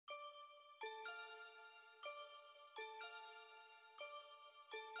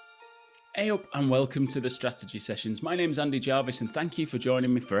Hey up and welcome to the Strategy Sessions. My name's Andy Jarvis and thank you for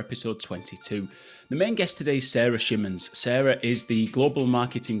joining me for episode 22. The main guest today is Sarah Shimmons. Sarah is the Global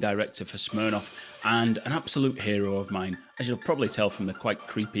Marketing Director for Smirnoff and an absolute hero of mine, as you'll probably tell from the quite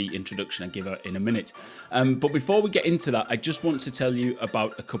creepy introduction I give her in a minute. But before we get into that, I just want to tell you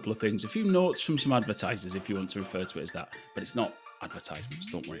about a couple of things. A few notes from some advertisers, if you want to refer to it as that, but it's not advertisements,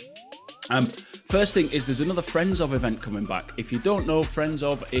 don't worry. First thing is there's another Friends Of event coming back. If you don't know, Friends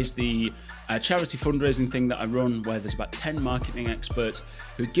Of is the charity fundraising thing that I run where there's about 10 marketing experts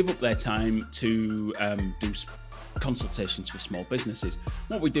who give up their time to do consultations for small businesses.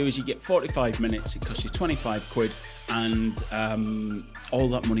 What we do is you get 45 minutes, it costs you 25 quid, and all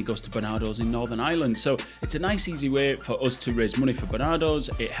that money goes to Barnardo's in Northern Ireland. So it's a nice easy way for us to raise money for Barnardo's.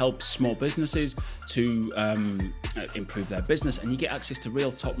 It helps small businesses to improve their business, and you get access to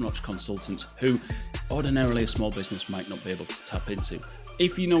real top-notch consultants who ordinarily a small business might not be able to tap into.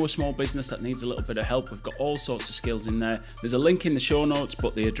 If you know a small business that needs a little bit of help, we've got all sorts of skills in there. There's a link in the show notes,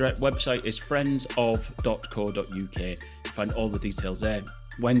 but the website is friendsof.co.uk. You find all the details there.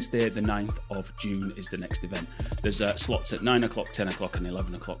 Wednesday, the 9th of June is the next event. There's slots at 9 o'clock, 10 o'clock and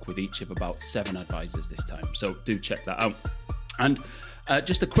 11 o'clock with each of about 7 advisors this time. So do check that out. And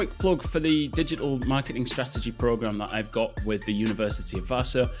just a quick plug for the digital marketing strategy program that I've got with the University of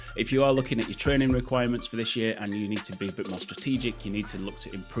Vaasa. If you are looking at your training requirements for this year and you need to be a bit more strategic, you need to look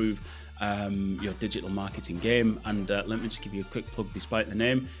to improve your digital marketing game. And let me just give you a quick plug despite the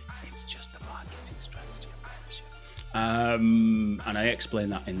name. It's just a marketing strategy, I promise you. And I explain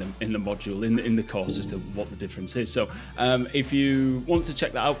that in the module, in the course as to what the difference is. So if you want to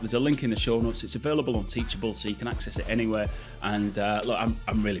check that out, there's a link in the show notes. It's available on Teachable, so you can access it anywhere. And look,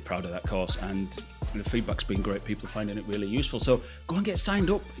 I'm really proud of that course, and the feedback's been great. People are finding it really useful. So go and get signed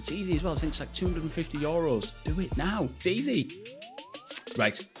up. It's easy as well. I think it's like €250. Do it now. It's easy.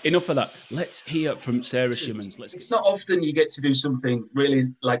 Right, enough of that. Let's hear from Sarah Shimmons. It's not often you get to do something really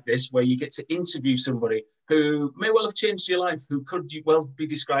like this, where you get to interview somebody who may well have changed your life, who could well be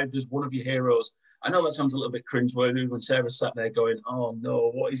described as one of your heroes. I know that sounds a little bit cringeworthy when Sarah sat there going, oh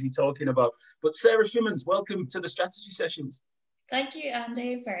no, what is he talking about? But Sarah Shimmons, welcome to the Strategy Sessions. Thank you,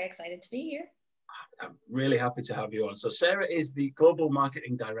 Andy. Very excited to be here. I'm really happy to have you on. So Sarah is the Global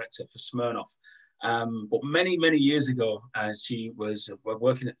Marketing Director for Smirnoff. But many, many years ago, she was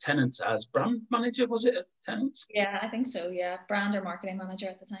working at Tennent as brand manager, was it at Tennent? Yeah, I think so, yeah. Brand or marketing manager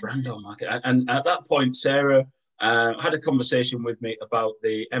at the time. Brand or marketing. And at that point, Sarah had a conversation with me about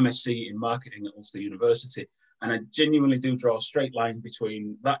the MSc in marketing at Ulster University. And I genuinely do draw a straight line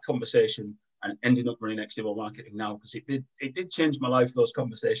between that conversation and ending up running Eximo marketing now, because it did change my life, those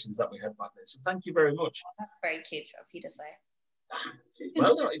conversations that we had back then. So thank you very much. Oh, that's very cute of you to say.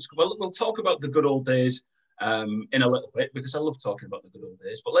 Well, we'll talk about the good old days in a little bit, because I love talking about the good old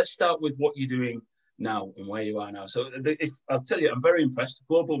days. But let's start with what you're doing now and where you are now. So I'll tell you, I'm very impressed.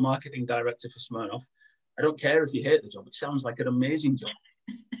 Global Marketing Director for Smirnoff. I don't care if you hate the job. It sounds like an amazing job.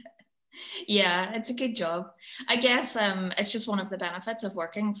 Yeah, it's a good job. I guess it's just one of the benefits of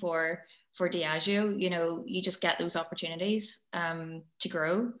working for Diageo. You know, you just get those opportunities to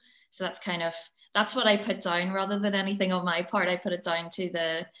grow. So that's what I put down rather than anything on my part. I put it down to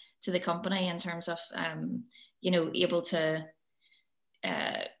the company in terms of able to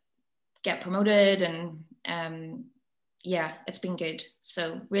get promoted, and yeah, it's been good.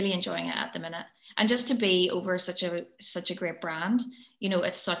 So really enjoying it at the minute, and just to be over such a great brand. You know,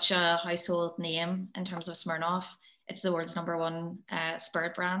 it's such a household name in terms of Smirnoff. It's the world's #1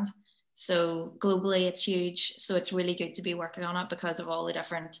 spirit brand. So globally, it's huge. So it's really good to be working on it because of all the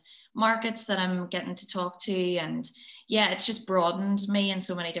different markets that I'm getting to talk to. And yeah, it's just broadened me in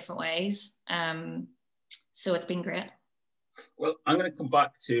so many different ways. So it's been great. Well, I'm going to come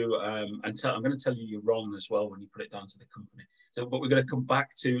back to, I'm going to tell you you're wrong as well when you put it down to the company. So, but we're going to come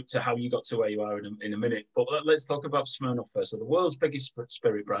back to how you got to where you are in a minute. But let's talk about Smirnoff first. So the world's biggest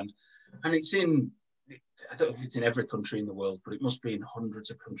spirit brand. And it's I don't know if it's in every country in the world, but it must be in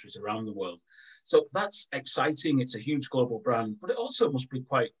hundreds of countries around the world. So that's exciting. It's a huge global brand, but it also must be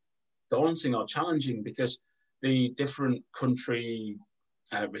quite daunting or challenging, because the different country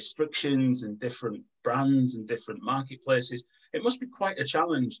restrictions and different brands and different marketplaces, it must be quite a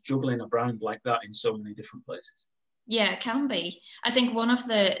challenge juggling a brand like that in so many different places. Yeah, it can be. I think one of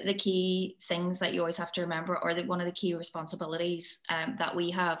the key things that you always have to remember, or one of the key responsibilities that we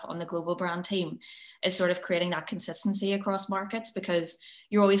have on the global brand team, is sort of creating that consistency across markets, because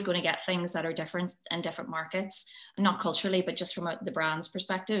you're always going to get things that are different in different markets, not culturally, but just from the brand's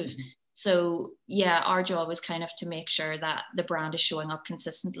perspective. Mm-hmm. So yeah, our job is kind of to make sure that the brand is showing up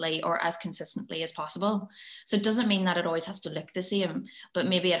consistently, or as consistently as possible. So it doesn't mean that it always has to look the same, but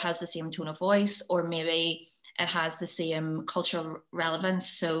maybe it has the same tone of voice, or maybe it has the same cultural relevance.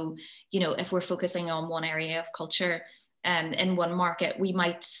 So, if we're focusing on one area of culture, in one market, we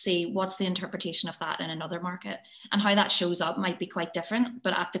might see what's the interpretation of that in another market, and how that shows up might be quite different,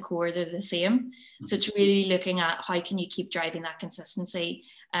 but at the core they're the same. Mm-hmm. So it's really looking at how can you keep driving that consistency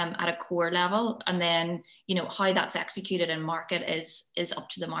at a core level, and then how that's executed in market is up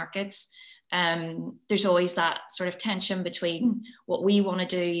to the markets. There's always that sort of tension between what we want to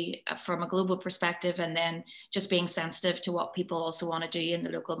do from a global perspective, and then just being sensitive to what people also want to do in the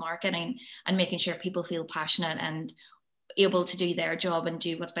local market, and making sure people feel passionate and able to do their job and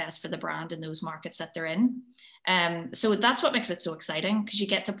do what's best for the brand in those markets that they're in. So that's what makes it so exciting, because you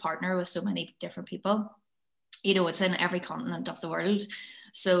get to partner with so many different people. It's in every continent of the world.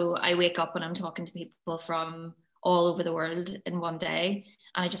 So I wake up and I'm talking to people from all over the world in one day.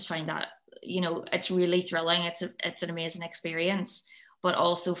 And I just find that, it's really thrilling. It's an amazing experience. But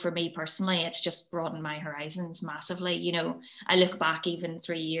also for me personally, it's just broadened my horizons massively. I look back even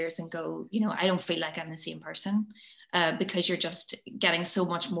 3 years and go, I don't feel like I'm the same person. Because you're just getting so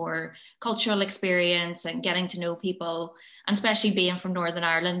much more cultural experience and getting to know people, and especially being from Northern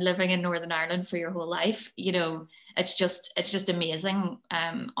Ireland, living in Northern Ireland for your whole life, it's just amazing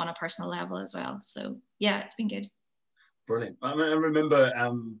on a personal level as well. So yeah, it's been good. Brilliant. I remember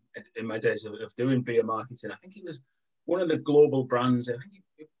in my days of doing beer marketing, I think it was one of the global brands. I think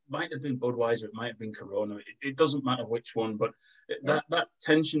it might have been Budweiser, it might have been Corona. It doesn't matter which one, but that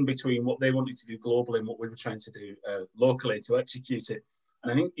tension between what they wanted to do globally and what we were trying to do locally to execute it.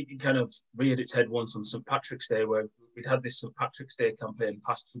 And I think it kind of reared its head once on St. Patrick's Day, where we'd had this St. Patrick's Day campaign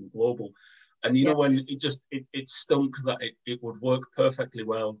passed through global. And when it stunk that it would work perfectly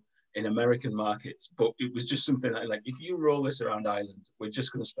well in American markets, but it was just something like if you roll this around Ireland, we're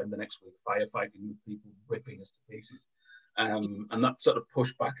just going to spend the next week firefighting with people ripping us to pieces. And that sort of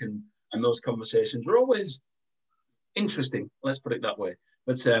pushback and those conversations were always interesting, let's put it that way.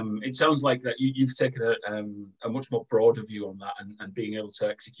 But it sounds like that you've taken a much more broader view on that, and being able to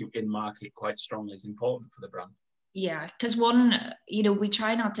execute in market quite strongly is important for the brand. Yeah, because we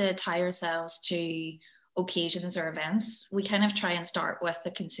try not to tie ourselves to occasions or events. We kind of try and start with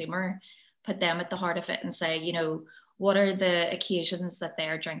the consumer, put them at the heart of it, and say, what are the occasions that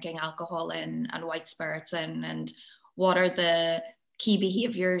they're drinking alcohol in and white spirits in, and what are the key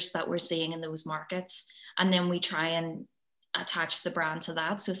behaviors that we're seeing in those markets? And then we try and attach the brand to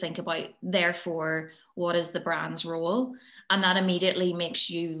that. So think about, therefore, what is the brand's role? And that immediately makes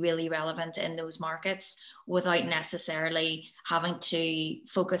you really relevant in those markets without necessarily having to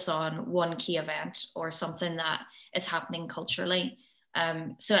focus on one key event or something that is happening culturally.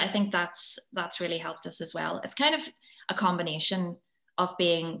 So I think that's really helped us as well. It's kind of a combination of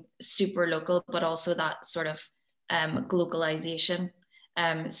being super local, but also that sort of globalization.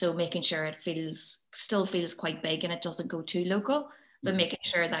 So making sure it still feels quite big and it doesn't go too local, but making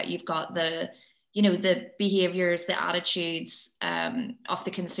sure that you've got the behaviors, the attitudes of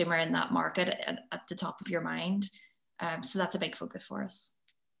the consumer in that market at the top of your mind. So that's a big focus for us.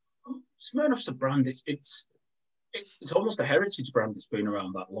 Smirnoff's a brand. It's almost a heritage brand that's been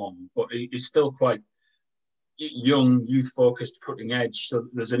around that long, but it's still quite young, youth-focused, cutting edge. So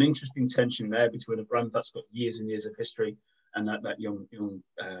there's an interesting tension there between a brand that's got years and years of history and that young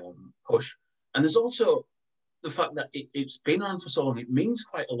push. And there's also the fact that it's been around for so long. It means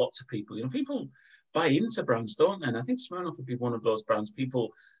quite a lot to people. People buy into brands, don't they? And I think Smirnoff would be one of those brands people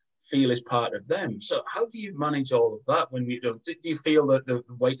feel is part of them. So how do you manage all of that when do you feel that the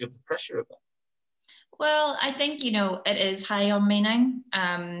weight of the pressure of that? Well, I think, it is high on meaning.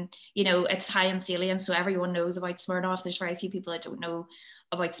 It's high on salience. So everyone knows about Smirnoff. There's very few people that don't know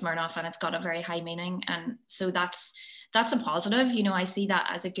about Smirnoff, and it's got a very high meaning. And so that's a positive. I see that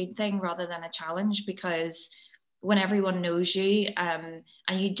as a good thing rather than a challenge, because when everyone knows you and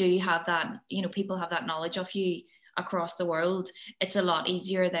you do have that, people have that knowledge of you across the world, it's a lot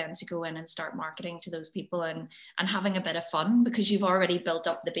easier then to go in and start marketing to those people and having a bit of fun, because you've already built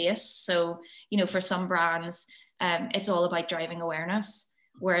up the base. So, for some brands, it's all about driving awareness.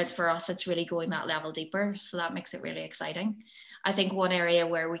 Whereas for us, it's really going that level deeper. So that makes it really exciting. I think one area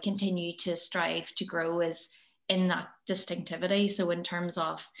where we continue to strive to grow is in that distinctivity. So in terms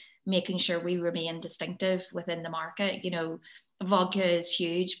of making sure we remain distinctive within the market, vodka is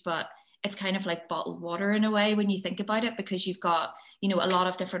huge, but it's kind of like bottled water in a way when you think about it, because you've got, a lot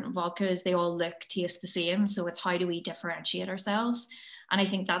of different vodkas, they all look, taste the same. So it's how do we differentiate ourselves? And I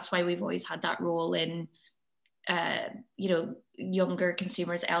think that's why we've always had that role in, younger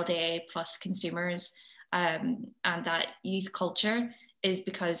consumers, LDA plus consumers, and that youth culture, is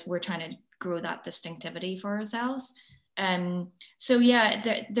because we're trying to grow that distinctivity for ourselves. So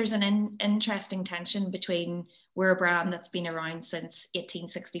yeah, there's an interesting tension between, we're a brand that's been around since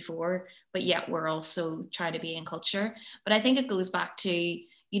 1864, but yet we're also trying to be in culture. But I think it goes back to, we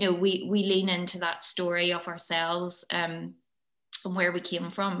lean into that story of ourselves, and where we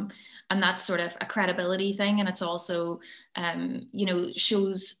came from, and that's sort of a credibility thing, and it's also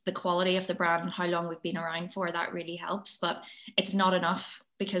shows the quality of the brand and how long we've been around for. That really helps, but it's not enough,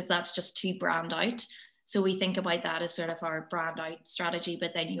 because that's just too brand out. So we think about that as sort of our brand out strategy,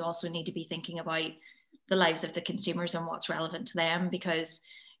 but then you also need to be thinking about the lives of the consumers and what's relevant to them, because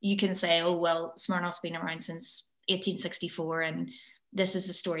you can say, oh well, Smirnoff's been around since 1864 and this is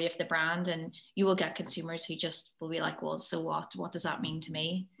the story of the brand, and you will get consumers who just will be like, well, so what does that mean to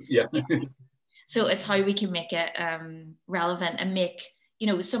me? Yeah. So it's how we can make it relevant, and make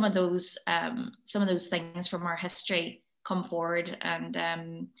some of those things from our history come forward and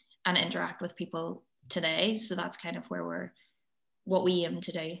interact with people today. So that's kind of what we aim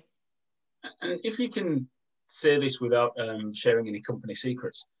to do. And if you can say this without sharing any company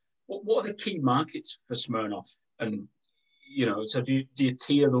secrets, what are the key markets for Smirnoff? And so do you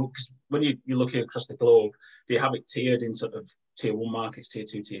tier those? Because when you're looking across the globe, do you have it tiered in sort of tier 1 markets, tier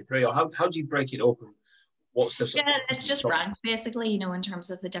 2, tier 3, or how do you break it up? What's the it's just ranked basically, in terms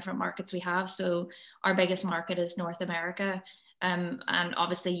of the different markets we have. So our biggest market is North America, and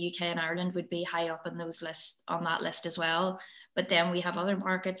obviously UK and Ireland would be high up on that list as well. But then we have other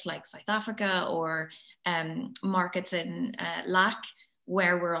markets like South Africa, or markets in LAC,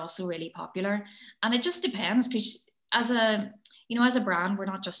 where we're also really popular. And it just depends, because as a brand, we're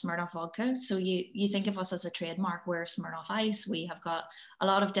not just Smirnoff vodka. So you think of us as a trademark, we're Smirnoff Ice. We have got a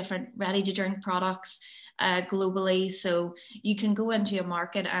lot of different ready to drink products globally. So you can go into a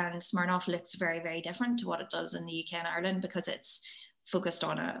market and Smirnoff looks very, very different to what it does in the UK and Ireland, because it's focused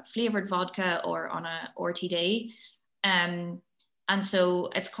on a flavored vodka or on a RTD. And so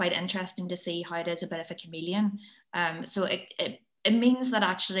it's quite interesting to see how it is a bit of a chameleon. So it means that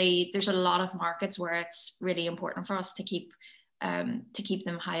actually there's a lot of markets where it's really important for us to keep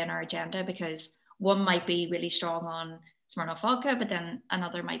them high on our agenda, because one might be really strong on Smirnoff vodka, but then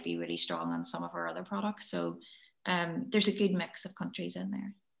another might be really strong on some of our other products. So there's a good mix of countries in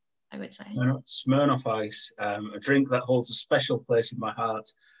there, I would say. Smirnoff Ice, a drink that holds a special place in my heart.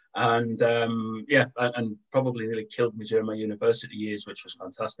 And and probably nearly killed me during my university years, which was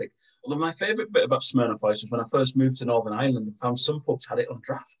fantastic. Although my favourite bit about Smirnoff Ice was when I first moved to Northern Ireland and found some pubs had it on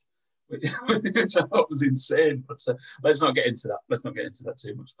draft, which I thought was insane. But let's not get into that. Let's not get into that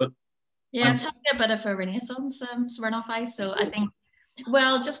too much. But yeah, it's having a bit of a renaissance, Smirnoff Ice. So I think,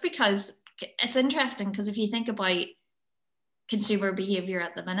 well, just because it's interesting, because if you think about consumer behaviour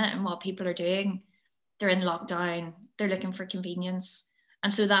at the minute and what people are doing, they're in lockdown, they're looking for convenience.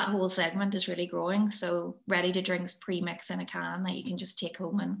 And so that whole segment is really growing. So ready to drinks pre-mix in a can that you can just take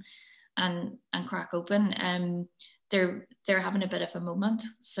home and crack open. They're having a bit of a moment.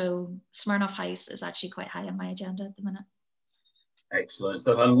 So Smirnoff Ice is actually quite high on my agenda at the minute. Excellent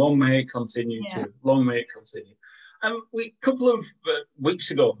stuff, and long may it continue. Long may it continue. A couple of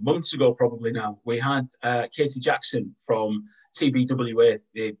months ago probably now, we had Katie Jackson from TBWA,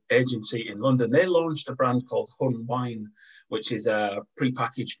 the agency in London. They launched a brand called Hun Wine, which is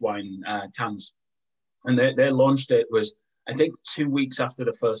pre-packaged wine cans. And they launched it, was I think 2 weeks after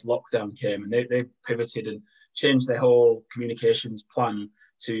the first lockdown came, and they pivoted and changed their whole communications plan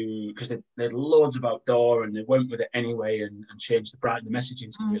because they had loads of outdoor, and they went with it anyway and changed the brand, the messaging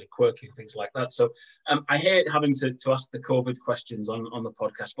to really quirky and things like that. So I hate having to ask the COVID questions on the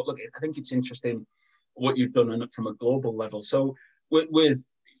podcast, but look, I think it's interesting what you've done from a global level. So with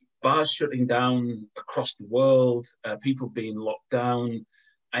bars shutting down across the world, people being locked down,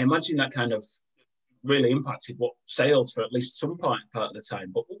 I imagine that kind of really impacted what sales for at least some part of the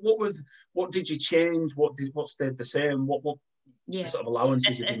time. But what did you change? What stayed the same? What sort of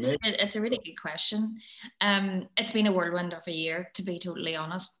allowances have you made? It's a really good question. It's been a whirlwind of a year, to be totally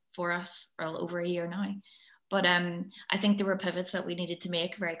honest, for us, or over a year now. But I think there were pivots that we needed to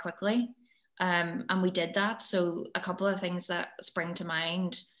make very quickly, and we did that. So a couple of things that spring to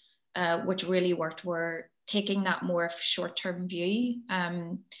mind, which really worked, were taking that more short-term view.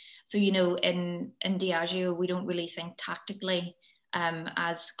 So, in Diageo, we don't really think tactically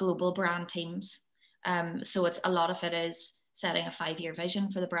as global brand teams. So a lot of it is setting a 5-year vision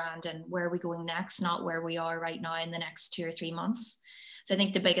for the brand and where are we going next, not where we are right now in the next 2 or 3 months. So I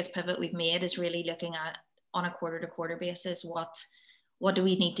think the biggest pivot we've made is really looking at, on a quarter-to-quarter basis, what do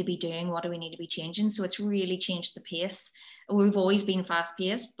we need to be doing? What do we need to be changing? So it's really changed the pace. We've always been fast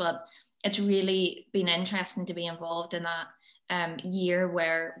paced, but it's really been interesting to be involved in that year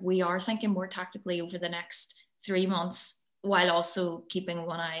where we are thinking more tactically over the next 3 months, while also keeping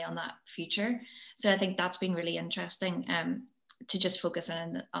one eye on that future. So I think that's been really interesting, to just focus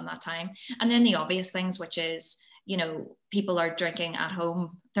in on that time. And then the obvious things, which is, you know, people are drinking at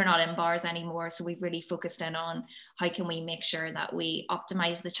home, they're not in bars anymore. So we've really focused in on how can we make sure that we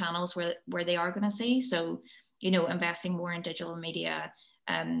optimize the channels where they are going to see. So, you know, investing more in digital media,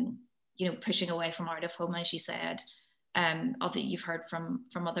 you know, pushing away from out of home, as you said, that you've heard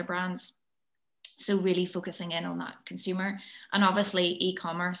from other brands. So really focusing in on that consumer. And obviously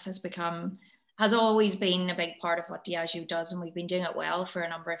e-commerce has always been a big part of what Diageo does, and we've been doing it well for a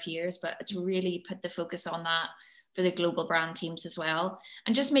number of years, but it's really put the focus on that for the global brand teams as well.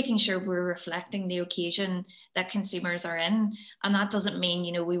 And just making sure we're reflecting the occasion that consumers are in. And that doesn't mean,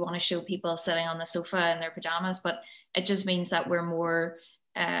 you know, we want to show people sitting on the sofa in their pajamas, but it just means that we're more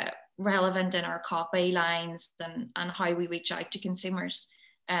relevant in our copy lines and how we reach out to consumers,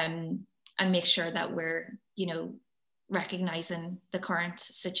 and make sure that we're, you know, recognizing the current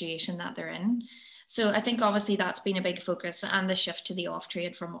situation that they're in. So I think obviously that's been a big focus, and the shift to the off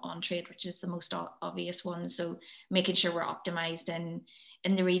trade from on trade, which is the most obvious one. So making sure we're optimized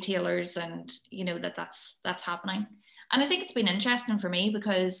in the retailers, and you know that's happening. And I think it's been interesting for me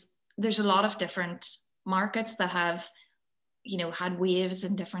because there's a lot of different markets that have, you know, had waves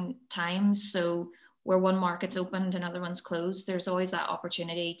in different times. So where one market's opened, another one's closed, there's always that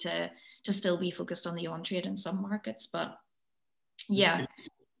opportunity to still be focused on the on trade in some markets. But yeah,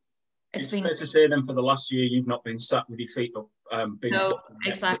 it's been fair to say then for the last year you've not been sat with your feet up. No,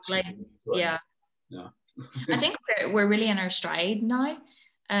 exactly. Yeah. No. I think we're really in our stride now.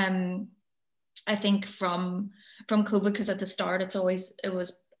 I think from COVID, because at the start it was a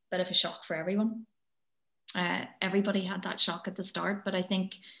bit of a shock for everyone. Everybody had that shock at the start, but I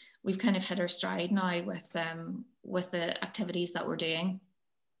think we've kind of hit our stride now with the activities that we're doing.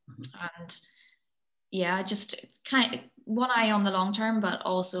 Mm-hmm. And yeah, just kind of one eye on the long term, but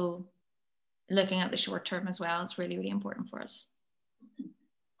also looking at the short term as well. It's really, really important for us.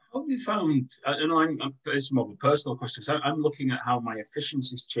 How have you found, I know this is more of a personal question, because I'm looking at how my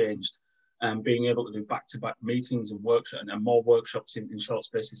efficiency's changed, and being able to do back-to-back meetings and workshops and more workshops in short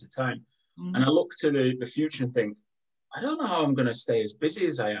spaces of time. Mm-hmm. And I look to the future and think, I don't know how I'm going to stay as busy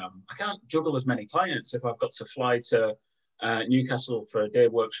as I am. I can't juggle as many clients if I've got to fly to Newcastle for a day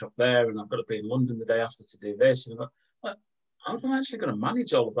workshop there, and I've got to be in London the day after to do this. And how am I actually going to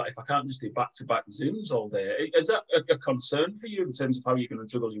manage all of that if I can't just do back-to-back Zooms all day? Is that a concern for you in terms of how you're going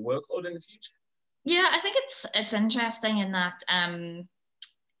to juggle your workload in the future? Yeah, I think it's interesting in that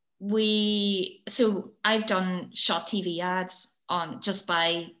so I've done shot TV ads on just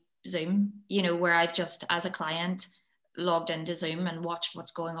by Zoom, you know, where I've just as a client logged into Zoom and watched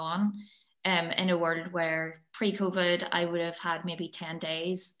what's going on, in a world where pre-COVID I would have had maybe 10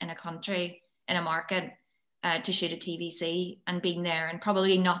 days in a country, in a market, to shoot a TVC, and being there and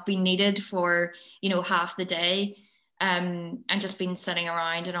probably not being needed for, you know, half the day, and just been sitting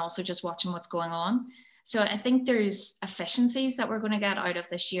around and also just watching what's going on. So I think there's efficiencies that we're going to get out of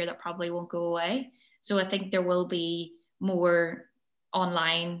this year that probably won't go away. So I think there will be more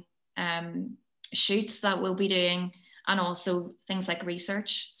online shoots that we'll be doing, and also things like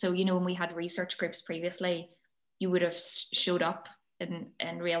research. So, you know, when we had research groups previously, you would have showed up in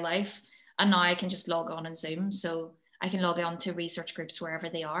real life, and now I can just log on in Zoom. So I can log on to research groups wherever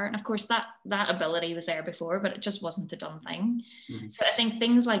they are. And of course that ability was there before, but it just wasn't a done thing. Mm-hmm. So I think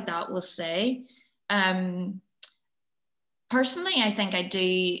things like that will stay. Personally, I think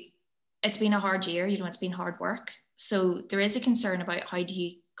it's been a hard year, you know, it's been hard work. So there is a concern about how do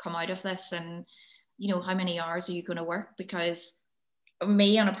you come out of this, and, you know, how many hours are you going to work? Because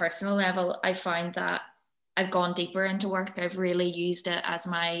me, on a personal level, I find that I've gone deeper into work. I've really used it as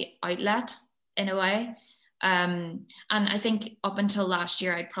my outlet in a way. And I think up until last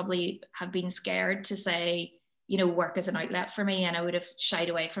year, I'd probably have been scared to say, you know, work is an outlet for me. And I would have shied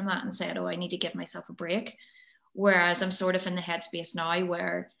away from that and said, oh, I need to give myself a break. Whereas I'm sort of in the headspace now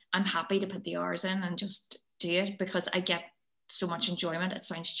where I'm happy to put the hours in and just do it, because I get so much enjoyment. It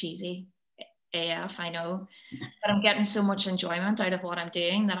sounds cheesy AF, I know, but I'm getting so much enjoyment out of what I'm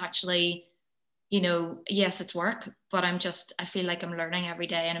doing that actually, you know, yes, it's work, but I feel like I'm learning every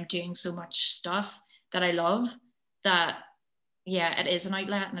day, and I'm doing so much stuff that I love that, yeah, it is an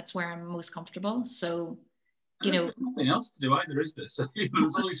outlet, and it's where I'm most comfortable. So, you know, there's nothing else to do either, is there? So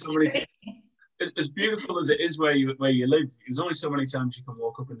there's only so many. As beautiful as it is where you live, there's only so many times you can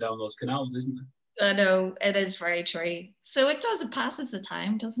walk up and down those canals, isn't there? I know, it is very true. So it passes the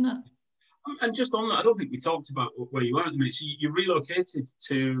time, doesn't it? And just on that, I don't think we talked about where you are at the minute. So you relocated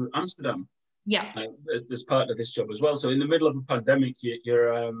to Amsterdam. Yeah. As part of this job as well. So in the middle of a pandemic,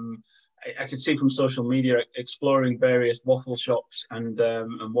 you're I can see from social media exploring various waffle shops and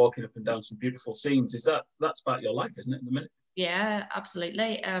walking up and down some beautiful scenes. That's part of your life, isn't it, in the minute? Yeah,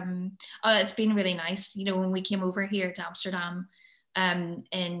 absolutely. It's been really nice. You know, when we came over here to Amsterdam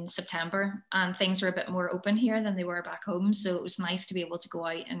in September, and things were a bit more open here than they were back home. So it was nice to be able to go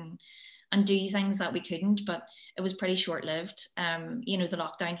out and do things that we couldn't, but it was pretty short-lived. You know, the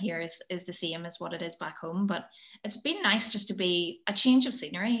lockdown here is the same as what it is back home, but it's been nice just to be a change of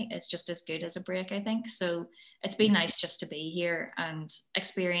scenery. Is just as good as a break, I think. So it's been nice just to be here and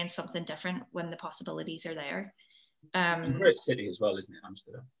experience something different when the possibilities are there. A great city as well, isn't it,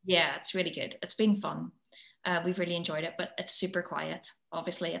 Amsterdam? Yeah, it's really good. It's been fun. We've really enjoyed it, but it's super quiet.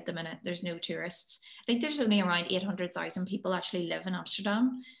 Obviously, at the minute, there's no tourists. I think there's only around 800,000 people actually live in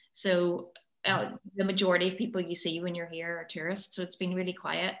Amsterdam. So the majority of people you see when you're here are tourists. So it's been really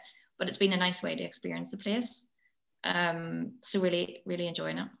quiet, but it's been a nice way to experience the place. So really, really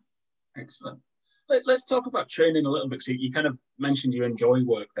enjoying it. Excellent. Let's talk about training a little bit. So you kind of mentioned you enjoy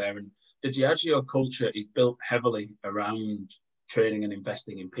work there, and the Diageo culture is built heavily around training and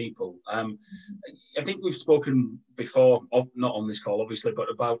investing in people. I think we've spoken before, not on this call, obviously, but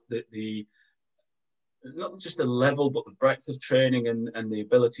about the not just the level, but the breadth of training and the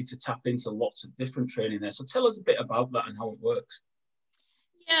ability to tap into lots of different training there. So tell us a bit about that and how it works.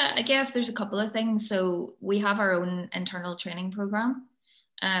 Yeah, I guess there's a couple of things. So we have our own internal training programs.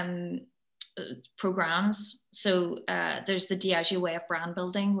 So there's the Diageo way of brand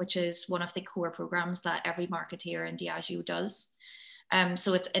building, which is one of the core programs that every marketeer in Diageo does.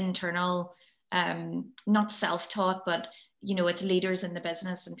 So it's internal, not self-taught, but you know, it's leaders in the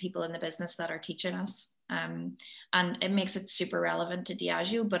business and people in the business that are teaching us. And it makes it super relevant to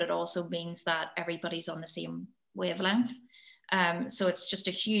Diageo, but it also means that everybody's on the same wavelength. So it's just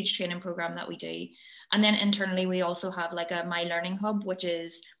a huge training program that we do. And then internally, we also have like a My Learning Hub, which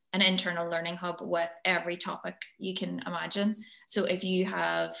is an internal learning hub with every topic you can imagine. So if you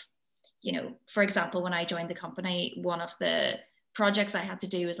have, you know, for example, when I joined the company, one of the projects I had to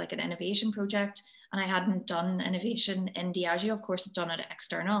do was like an innovation project, and I hadn't done innovation in Diageo. Of course, I'd done it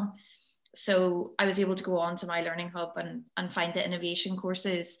external. So I was able to go on to My Learning Hub and find the innovation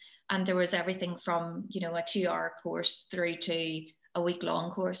courses. And there was everything from, you know, a 2-hour course through to a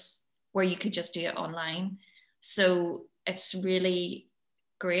week-long course where you could just do it online. So it's really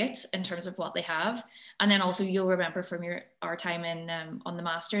great in terms of what they have. And then also you'll remember from our time in on the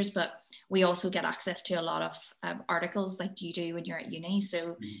masters, but we also get access to a lot of articles like you do when you're at uni.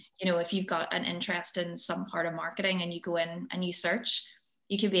 So you know, if you've got an interest in some part of marketing and you go in and you search,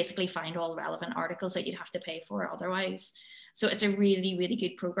 you can basically find all relevant articles that you'd have to pay for otherwise. So it's a really, really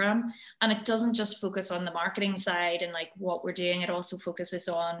good program, and it doesn't just focus on the marketing side and like what we're doing. It also focuses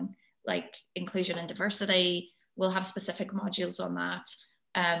on like inclusion and diversity. We'll have specific modules on that.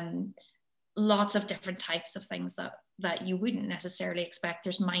 Lots of different types of things that you wouldn't necessarily expect.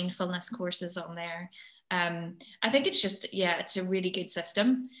 There's mindfulness courses on there. I think it's just, yeah, it's a really good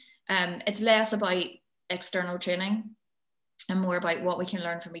system. It's less about external training and more about what we can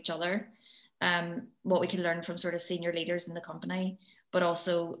learn from each other, what we can learn from sort of senior leaders in the company, but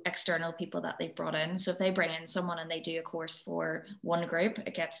also external people that they've brought in. So if they bring in someone and they do a course for one group,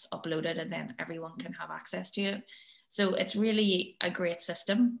 it gets uploaded and then everyone can have access to it. So it's really a great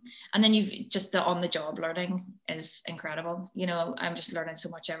system. And then you've just the on-the-job learning is incredible. You know, I'm just learning so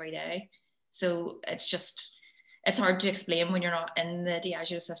much every day. So it's hard to explain when you're not in the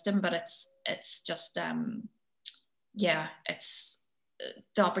Diageo system, but it's just, yeah, it's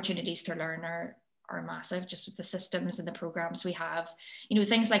the opportunities to learn are massive, just with the systems and the programs we have. You know,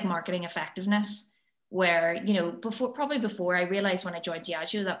 things like marketing effectiveness, where, you know, before I realized when I joined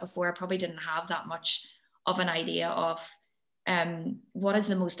Diageo that before I probably didn't have that much of an idea of what is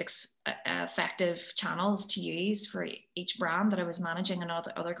the most effective channels to use for each brand that I was managing in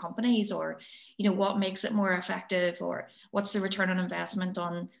other companies, or, you know, what makes it more effective, or what's the return on investment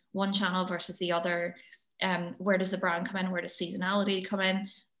on one channel versus the other. Where does the brand come in? Where does seasonality come in?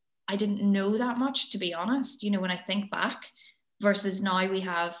 I didn't know that much, to be honest. You know, when I think back, versus now we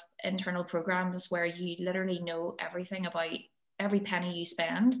have internal programs where you literally know everything about every penny you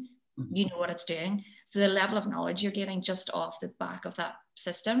spend. You know what it's doing. So the level of knowledge you're getting just off the back of that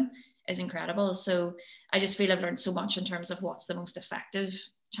system is incredible. So I just feel I've learned so much in terms of what's the most effective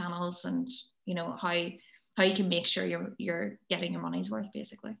channels, and, you know, how you can make sure you're getting your money's worth,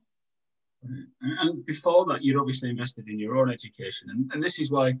 basically. And before that, you'd obviously invested in your own education. And this is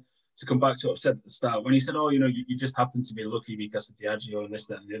why to come back to what I said at the start, when you said, oh, you know, you just happen to be lucky because of Diageo and this,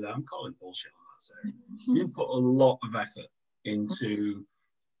 that, and the other, I'm calling bullshit on that. So you put a lot of effort into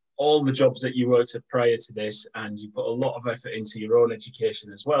all the jobs that you worked at prior to this, and you put a lot of effort into your own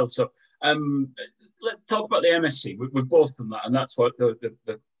education as well. So let's talk about the MSc. We've both done that, and that's what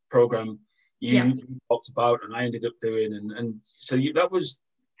the program you talked about, and I ended up doing. And so that was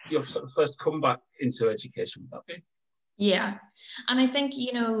your sort of first comeback into education, would that be? Yeah. And I think,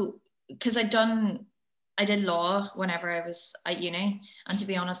 you know, because I did law whenever I was at uni. And to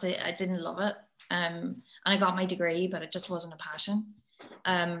be honest, I didn't love it. And I got my degree, but it just wasn't a passion.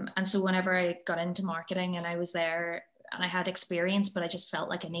 And so whenever I got into marketing and I was there and I had experience, but I just felt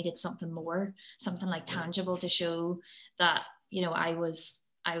like I needed something more, something like tangible to show that, you know, I was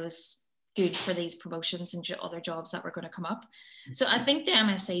good for these promotions and other jobs that were going to come up. So I think the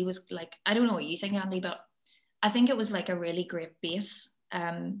MSc was like, I don't know what you think, Andy, but I think it was like a really great base.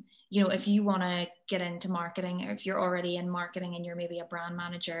 You know, if you want to get into marketing, or if you're already in marketing and you're maybe a brand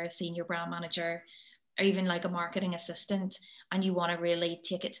manager, a senior brand manager, or even like a marketing assistant, and you want to really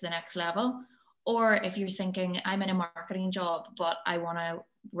take it to the next level, or if you're thinking, I'm in a marketing job, but I want to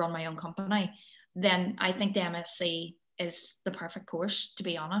run my own company, then I think the MSc is the perfect course, to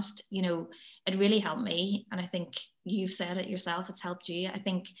be honest. You know, it really helped me. And I think you've said it yourself, it's helped you. I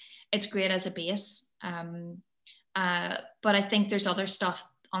think it's great as a base. But I think there's other stuff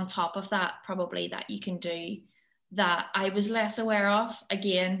on top of that probably that you can do that I was less aware of,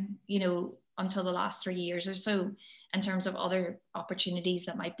 again, you know, until the last 3 years or so, in terms of other opportunities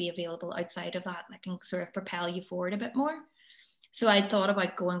that might be available outside of that can sort of propel you forward a bit more. So I thought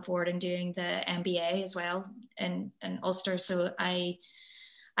about going forward and doing the MBA as well in Ulster. So I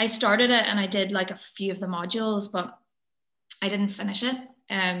started it and I did like a few of the modules, but I didn't finish it.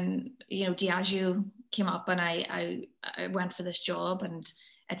 You know, Diageo came up and I went for this job, and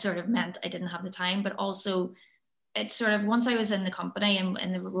it sort of meant I didn't have the time, but also it sort of, once I was in the company and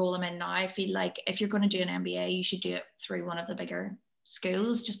in the role I'm in now, I feel like if you're going to do an MBA, you should do it through one of the bigger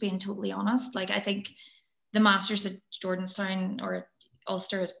schools, just being totally honest. Like, I think the Masters at Jordanstown or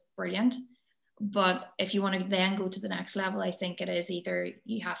Ulster is brilliant, but if you want to then go to the next level, I think it is either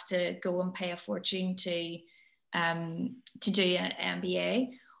you have to go and pay a fortune to do an MBA,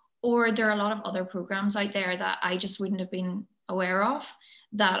 or there are a lot of other programs out there that I just wouldn't have been aware of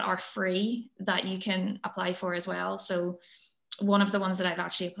that are free that you can apply for as well. So one of the ones that I've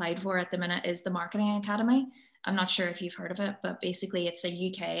actually applied for at the minute is the Marketing Academy. I'm not sure if you've heard of it, but basically it's a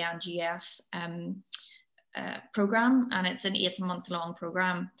UK and US program, and it's an 8-month long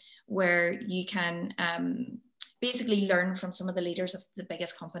program where you can basically learn from some of the leaders of the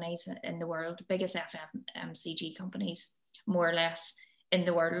biggest companies in the world, the biggest FMCG companies, more or less, in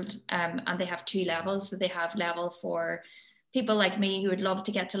the world. And they have 2 levels. So they have level for people like me who would love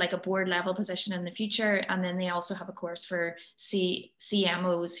to get to like a board level position in the future. And then they also have a course for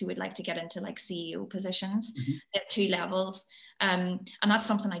CMOs who would like to get into like CEO positions. Mm-hmm. They have 2 levels. And that's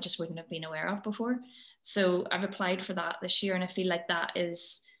something I just wouldn't have been aware of before. So I've applied for that this year, and I feel like that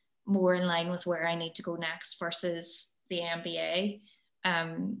is more in line with where I need to go next versus the MBA.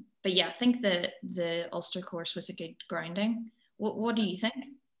 But yeah, I think the Ulster course was a good grounding. What do you think?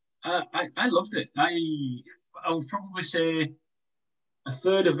 I loved it. I would probably say a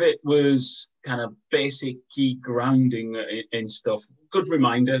third of it was kind of basic key grounding in stuff. Good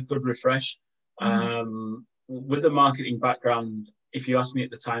reminder, good refresh. Mm-hmm. With the marketing background, if you asked me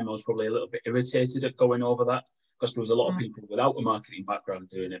at the time, I was probably a little bit irritated at going over that because there was a lot of people without a marketing background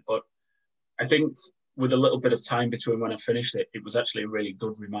doing it. But I think with a little bit of time between when I finished it, it was actually a really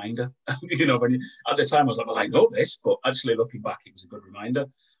good reminder. You know, at the time I was like, well, I know this, but actually looking back, it was a good reminder.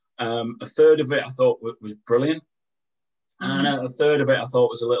 A third of it I thought was brilliant. Mm-hmm. And a third of it I thought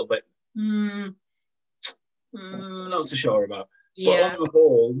was a little bit, not so sure about. Yeah. But on the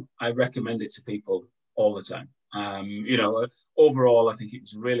whole, I recommend it to people all the time. You know, overall, I think it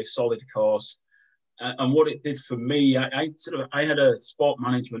was a really solid course. And what it did for me, I had a sport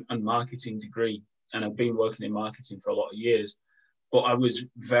management and marketing degree, and I've been working in marketing for a lot of years, but I was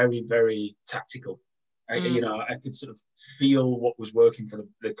very, very tactical. You know, I could sort of feel what was working for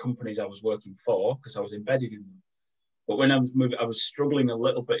the companies I was working for because I was embedded in them. But when I was moving, I was struggling a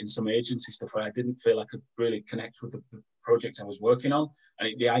little bit in some agency stuff where I didn't feel I could really connect with the project I was working on,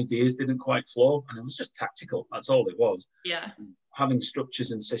 and the ideas didn't quite flow, and it was just tactical. That's all it was. Yeah. Having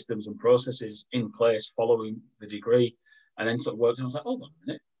structures and systems and processes in place following the degree, and then sort of working. I was like, hold on a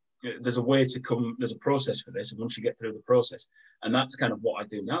minute. There's a way to come. There's a process for this, and once you get through the process, and that's kind of what I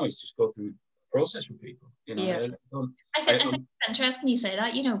do now is just go through the process with people. You know. Yeah. I think it's interesting you say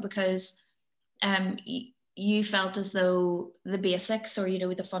that. You know, because you felt as though the basics, or, you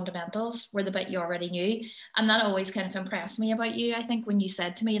know, the fundamentals were the bit you already knew. And that always kind of impressed me about you, I think, when you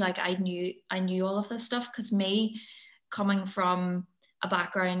said to me, like, I knew all of this stuff. Because me, coming from a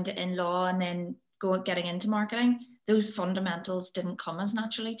background in law and then getting into marketing, those fundamentals didn't come as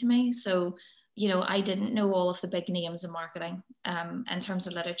naturally to me. So, you know, I didn't know all of the big names in marketing in terms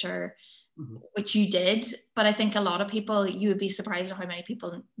of literature, which you did. But I think a lot of people, you would be surprised at how many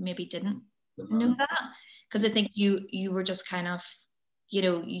people maybe didn't know that. Because I think you were just kind of, you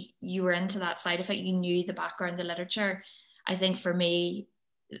know, you were into that side of it. You knew the background, the literature. I think for me,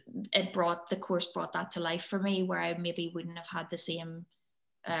 the course brought that to life for me, where I maybe wouldn't have had the same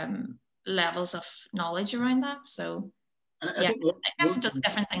levels of knowledge around that. So I guess it does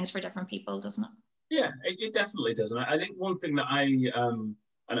different things for different people, doesn't it? Yeah, it definitely does. And I think one thing that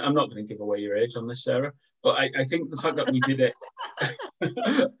and I'm not going to give away your age on this, Sarah, but I think the fact that we did it,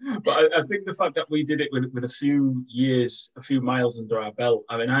 but I think the fact that we did it with a few years, a few miles under our belt.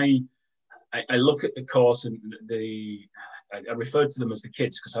 I mean, I look at the course, and I referred to them as the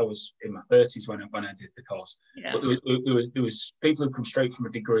kids because I was in my 30s when I did the course. Yeah. But there was people who come straight from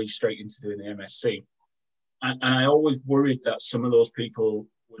a degree straight into doing the MSc, and I always worried that some of those people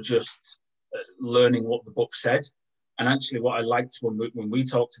were just learning what the book said. And actually, what I liked when we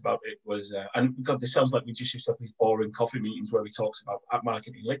talked about it was, and God, this sounds like we just used to have these boring coffee meetings where we talked about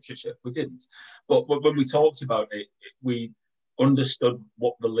marketing literature. We didn't. But when we talked about it, we understood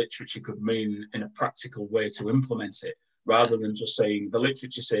what the literature could mean in a practical way to implement it, rather than just saying the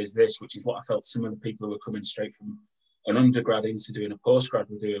literature says this, which is what I felt some of the people who were coming straight from an undergrad into doing a postgrad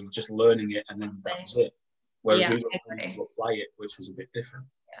were doing, just learning it, and then that was it. Whereas we were able to apply it, which was a bit different.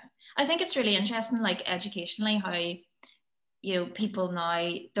 Yeah. I think it's really interesting, like educationally, how, you know, people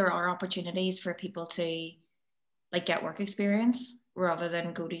now, there are opportunities for people to like get work experience rather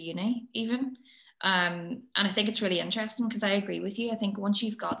than go to uni even. And I think it's really interesting because I agree with you. I think once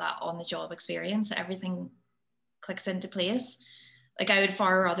you've got that on the job experience, everything clicks into place. Like I would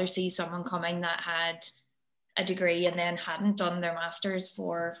far rather see someone coming that had a degree and then hadn't done their master's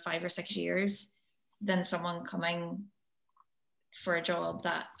for 5 or 6 years than someone coming for a job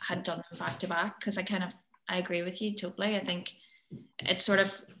that had done them back to back. Because I agree with you totally. I think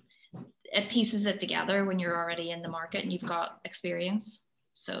it pieces it together when you're already in the market and you've got experience.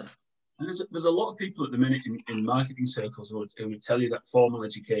 So and there's a lot of people at the minute in marketing circles who would tell you that formal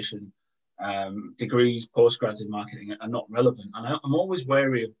education, degrees, postgrads in marketing are not relevant. And I'm always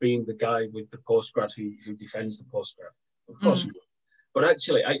wary of being the guy with the postgrad who defends the postgrad. Of course you will. But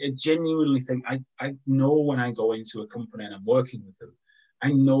actually, I genuinely think I know when I go into a company and I'm working with them,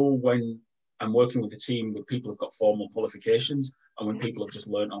 I know when I'm working with a team where people have got formal qualifications and when people have just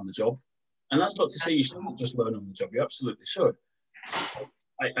learned on the job. And that's not to say you shouldn't just learn on the job. You absolutely should.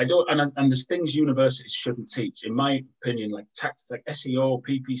 I don't, and there's things universities shouldn't teach, in my opinion, like tactics, like SEO,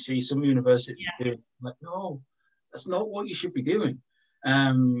 PPC. Some universities do. Like, no, that's not what you should be doing,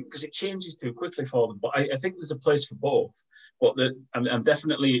 because it changes too quickly for them. But I think there's a place for both. But I'm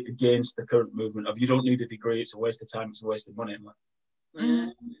definitely against the current movement of you don't need a degree, it's a waste of time, it's a waste of money. I'm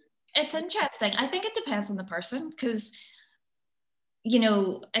like, It's interesting. I think it depends on the person because, you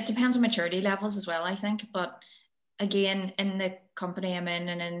know, it depends on maturity levels as well, I think. But again, in the company I'm in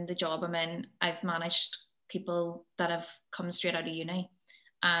and in the job I'm in, I've managed people that have come straight out of uni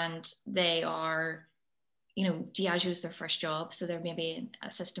and they are, you know, Diageo is their first job. So they're maybe an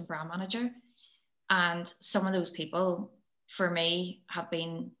assistant brand manager. And some of those people for me have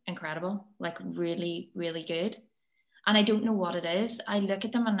been incredible, like really, really good. And I don't know what it is. I look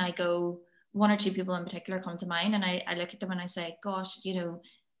at them and I go, one or two people in particular come to mind, and I look at them and I say, gosh, you know,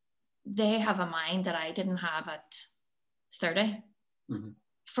 they have a mind that I didn't have at 30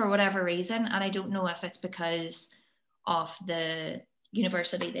 for whatever reason. And I don't know if it's because of the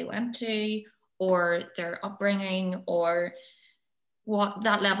university they went to or their upbringing or what,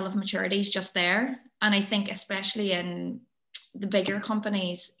 that level of maturity is just there. And I think especially in the bigger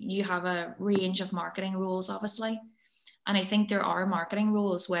companies, you have a range of marketing roles, obviously. And I think there are marketing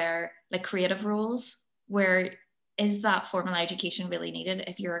roles where, like creative roles, where is that formal education really needed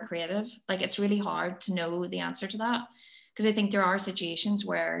if you're a creative? Like it's really hard to know the answer to that. Because I think there are situations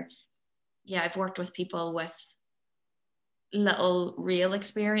where, yeah, I've worked with people with little real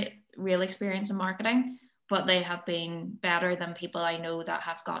experience in marketing, but they have been better than people I know that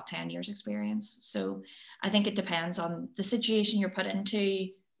have got 10 years experience. So I think it depends on the situation you're put into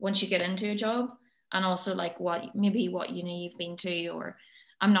once you get into a job. And also like what uni you've been to, or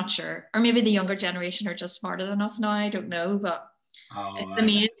I'm not sure. Or maybe the younger generation are just smarter than us now. I don't know, but it's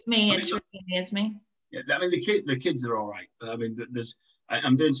amazed me. It's really amazed me. Yeah, I mean the kids are all right. I mean,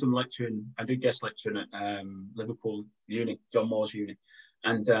 I'm doing some lecturing. I did guest lecturing at Liverpool Uni, John Moore's Uni,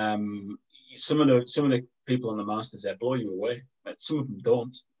 and some of the people on the masters there blow you away. Some of them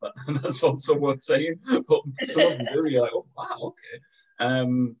don't, but that's also worth saying. But some of them do. You're like, oh wow, okay.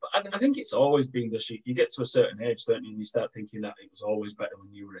 But I think it's always been this. You get to a certain age, don't you, and you start thinking that it was always better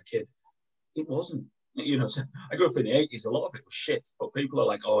when you were a kid. It wasn't. You know, so I grew up in the 80s. A lot of it was shit, but people are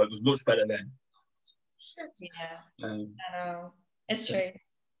like, oh, it was much better then. Shit. Yeah, I know. It's true.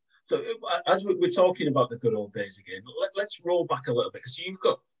 So as we're talking about the good old days again, let's roll back a little bit, because you've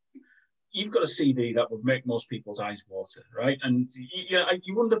got a CD that would make most people's eyes water, right? And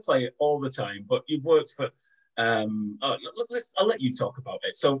you underplay it all the time, but you've worked for. I'll let you talk about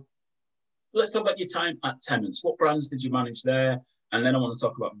it. So let's talk about your time at Tennent. What brands did you manage there? And then I want to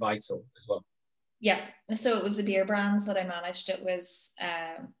talk about Vital as well. Yeah, so it was the beer brands that I managed. It was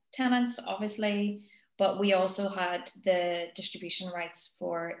Tennent, obviously, but we also had the distribution rights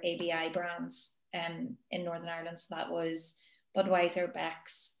for ABI brands in Northern Ireland. So that was Budweiser,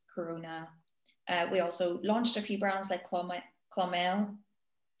 Beck's, Corona. We also launched a few brands like Clonmel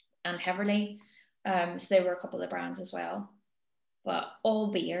and Heverlee. So there were a couple of brands as well, but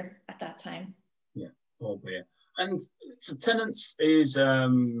all beer at that time. Yeah, all beer. And so Tennent is a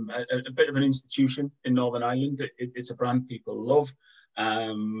bit of an institution in Northern Ireland. It's a brand people love.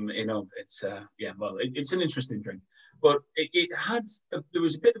 It's it's an interesting drink. But there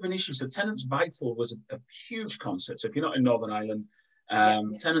was a bit of an issue. So Tennent's Vital was a huge concert. So if you're not in Northern Ireland,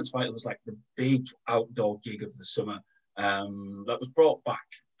 Tennent's Vital was like the big outdoor gig of the summer that was brought back.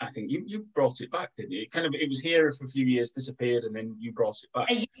 I think you brought it back, didn't you? It was here for a few years, disappeared, and then you brought it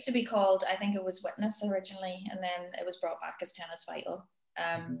back. It used to be called, I think it was Witness originally, and then it was brought back as Tennent's Vital.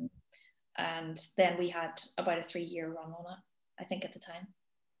 And then we had about a 3-year run on it, I think, at the time.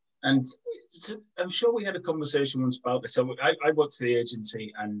 And I'm sure we had a conversation once about this. So I worked for the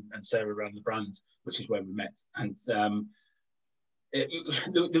agency, and Sarah ran the brand, which is where we met. And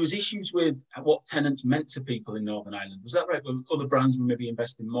there was issues with what Tennent meant to people in Northern Ireland. Was that right? Well, other brands were maybe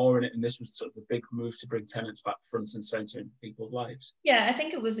investing more in it, and this was sort of the big move to bring Tennent back front and centre in people's lives. Yeah, I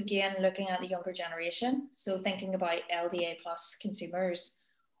think it was, again, looking at the younger generation. So thinking about LDA plus consumers,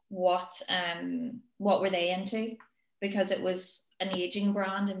 what were they into? Because it was an aging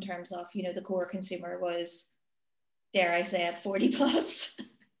brand in terms of, the core consumer was, dare I say it, 40 plus.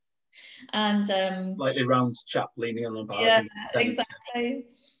 And like the round chap leaning on the bar. Yeah, exactly.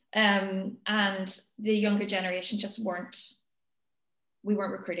 And the younger generation we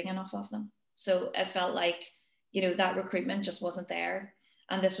weren't recruiting enough of them. So it felt like, that recruitment just wasn't there.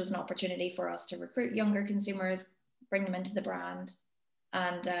 And this was an opportunity for us to recruit younger consumers, bring them into the brand,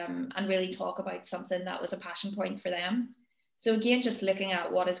 and really talk about something that was a passion point for them. So again, just looking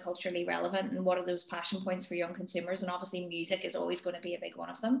at what is culturally relevant and what are those passion points for young consumers. And obviously music is always going to be a big one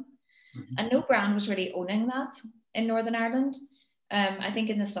of them. Mm-hmm. And no brand was really owning that in Northern Ireland. I think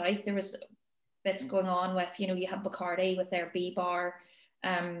in the South, there was bits going on with, you have Bacardi with their B Bar,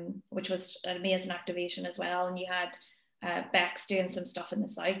 which was an amazing activation as well. And you had Beck's doing some stuff in the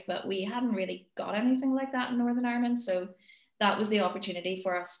South, but we hadn't really got anything like that in Northern Ireland. So that was the opportunity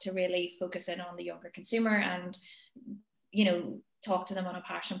for us to really focus in on the younger consumer and, talk to them on a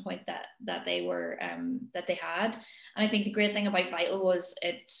passion point that they were, that they had. And I think the great thing about Vital was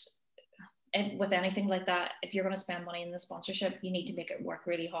with anything like that, if you're going to spend money in the sponsorship, you need to make it work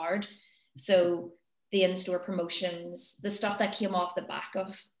really hard. So the in-store promotions, the stuff that came off the back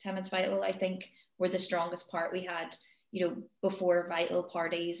of Tennent's Vital, I think were the strongest part. We had, before Vital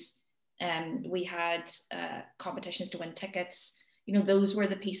parties, we had competitions to win tickets. Those were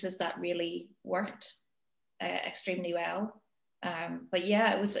the pieces that really worked extremely well. But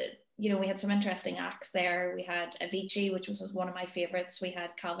yeah, it was, we had some interesting acts there. We had Avicii, which was one of my favorites. We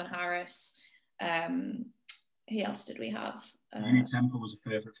had Calvin Harris. Who else did we have? Uni Temple was a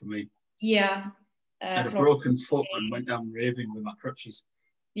favorite for me. Yeah. I had a broken foot and went down raving with my crutches.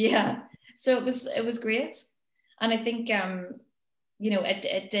 Yeah. So it was great. And I think,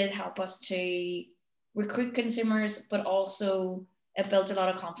 it did help us to recruit consumers, but also it built a lot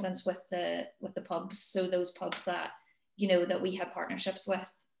of confidence with the pubs. So those pubs that, that we had partnerships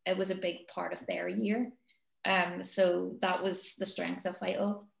with, it was a big part of their year. So that was the strength of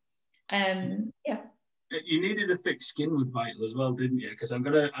Vital. Yeah. You needed a thick skin with Vital as well, didn't you? Because I'm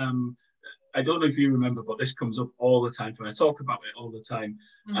going to, I don't know if you remember, but this comes up all the time. I talk about it all the time.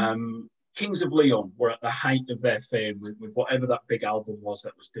 Mm-hmm. Kings of Leon were at the height of their fame with whatever that big album was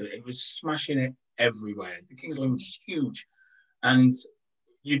that was doing it. It was smashing it everywhere. The Kings of Leon was huge. And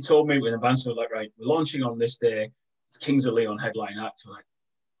you told me in advance, we were like, right, we're launching on this day, Kings of Leon headline act. We're like,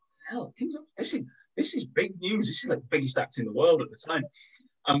 hell, this is big news. This is like the biggest act in the world at the time.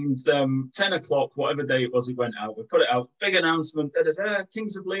 And 10 o'clock, whatever day it was, it went out. We put it out, big announcement,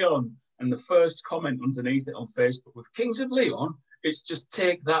 Kings of Leon. And the first comment underneath it on Facebook with Kings of Leon, it's just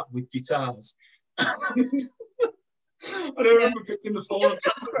take that with guitars. And I remember picking the phone up.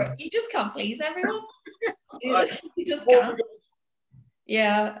 You just can't please everyone. You just can't.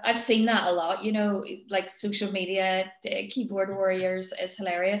 Yeah, I've seen that a lot, you know, like social media, keyboard warriors is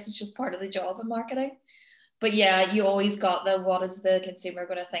hilarious. It's just part of the job in marketing. But yeah, you always got the what is the consumer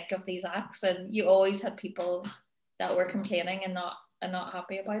going to think of these acts, and you always had people that were complaining and not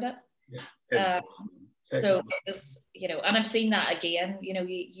happy about it. Yeah. So it was, you know, and I've seen that again, you know,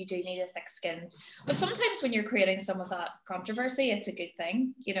 you do need a thick skin. But sometimes when you're creating some of that controversy, it's a good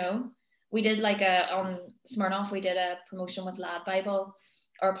thing, you know. We did like on Smirnoff, we did a promotion with Lad Bible,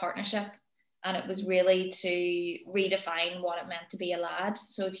 or a partnership, and it was really to redefine what it meant to be a lad.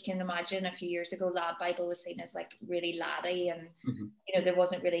 So if you can imagine, a few years ago, Lad Bible was seen as like really laddie, and you know, there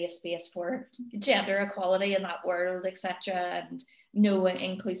wasn't really a space for gender equality in that world, etc., and no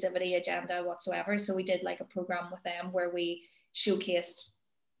inclusivity agenda whatsoever. So we did like a program with them where we showcased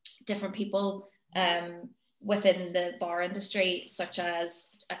different people within the bar industry, such as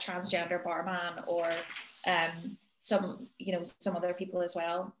a transgender barman, or some, you know, some other people as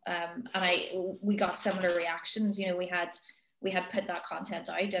well. And we got similar reactions. You know, we had put that content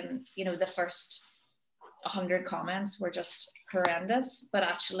out, and you know, the first 100 comments were just horrendous. But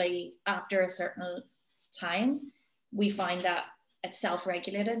actually, after a certain time, we find that it's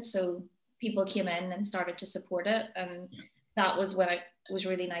self-regulated. So people came in and started to support it, and that was when it was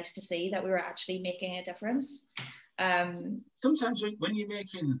really nice to see that we were actually making a difference. Sometimes when you're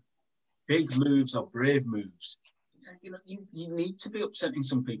making big moves or brave moves, you know, you need to be upsetting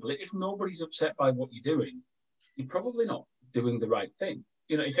some people. If nobody's upset by what you're doing, you're probably not doing the right thing.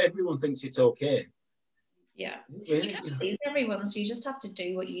 You know, if everyone thinks it's okay. Yeah, you can't please everyone, so you just have to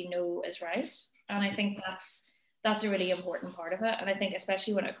do what you know is right. And I think that's a really important part of it. And I think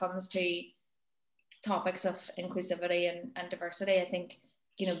especially when it comes to topics of inclusivity and diversity, I think,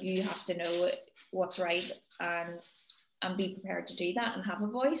 you know, you have to know what's right and be prepared to do that and have a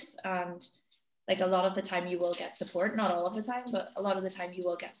voice. And like, a lot of the time you will get support, not all of the time, but a lot of the time you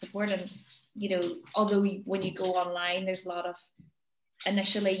will get support. And, you know, although when you go online, there's a lot of,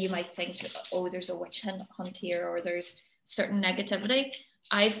 initially you might think, oh, there's a witch hunt here, or there's certain negativity.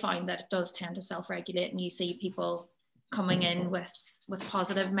 I find that it does tend to self-regulate, and you see people coming in with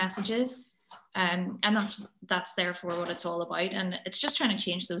positive messages. And that's therefore what it's all about. And it's just trying to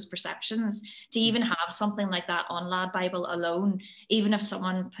change those perceptions. To even have something like that on Lad Bible alone, even if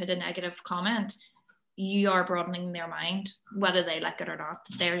someone put a negative comment, you are broadening their mind, whether they like it or not.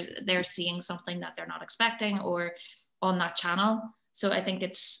 They're seeing something that they're not expecting, or on that channel. So I think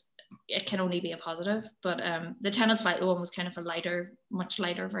it can only be a positive. But the Tennis Vital one was kind of a much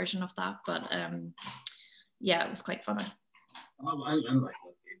lighter version of that. But yeah, it was quite funny.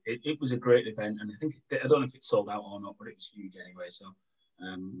 It was a great event, and I don't know if it sold out or not, but it was huge anyway. So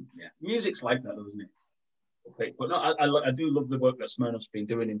yeah, music's like that, though, isn't it? Okay, but no, I do love the work that Smirnoff's been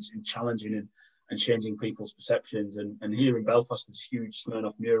doing in challenging and changing people's perceptions. And here in Belfast, there's a huge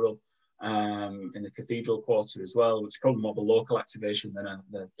Smirnoff mural in the Cathedral Quarter as well, which is probably more of a local activation than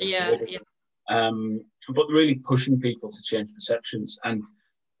but really pushing people to change perceptions. And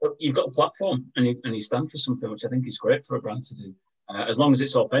you've got a platform, and you stand for something, which I think is great for a brand to do. As long as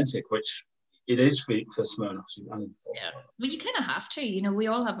it's authentic, which it is for Smirnoff. Yeah, well, you kind of have to. You know, we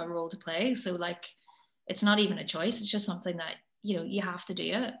all have a role to play. So, like, it's not even a choice. It's just something that, you know, you have to do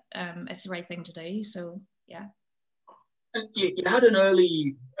it. It's the right thing to do. So, yeah. And you had an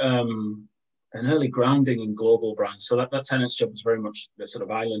early grounding in global brands. So that Tennent's job was very much the sort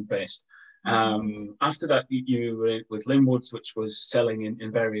of island-based. After that, you were with Linwood's, which was selling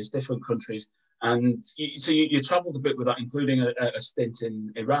in various different countries. And you travelled a bit with that, including a stint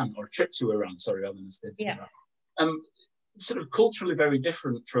in Iran, or a trip to Iran, sorry, rather than a stint in Iran. Sort of culturally very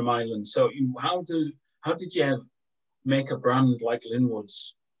different from Ireland. So how did you make a brand like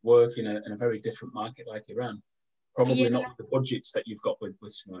Linwood's work in a very different market like Iran? Probably not with the budgets that you've got with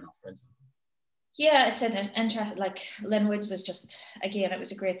Smirnoff, for example. Yeah, it's an interesting, like, Linwood's was just, again, it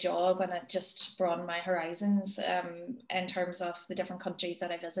was a great job, and it just broadened my horizons in terms of the different countries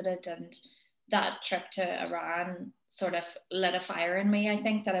that I visited. And that trip to Iran sort of lit a fire in me. I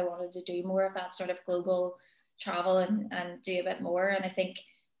think that I wanted to do more of that sort of global travel and do a bit more. And I think,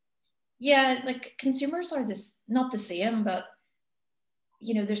 yeah, like, consumers are not the same, but,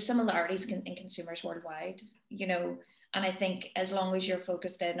 you know, there's similarities in consumers worldwide, you know. And I think as long as you're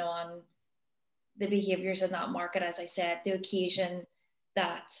focused in on the behaviors in that market, as I said, the occasion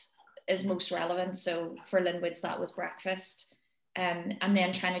that is most relevant. So for Linwood's, that was breakfast. And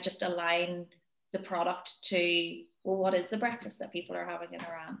then trying to just align the product to, well, what is the breakfast that people are having in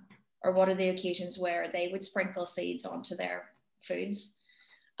Iran? Or what are the occasions where they would sprinkle seeds onto their foods?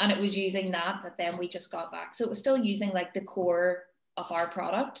 And it was using that then we just got back. So it was still using like the core of our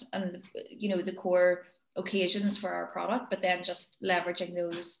product and, you know, the core occasions for our product, but then just leveraging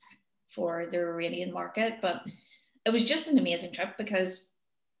those for the Iranian market. But it was just an amazing trip because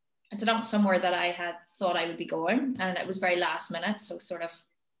it's not somewhere that I had thought I would be going. And it was very last minute. So sort of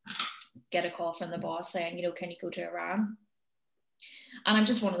get a call from the boss saying, you know, can you go to Iran? And I'm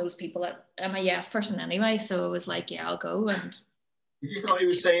just one of those people that I'm a yes person anyway. So it was like, yeah, I'll go. And you thought he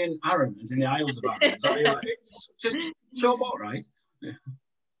was saying Aran, as in the Isles of Aran. Is that like, just show about right? Yeah.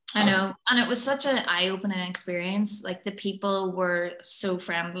 I know. And it was such an eye-opening experience. Like the people were so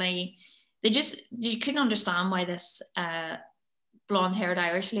friendly. You couldn't understand why this blonde-haired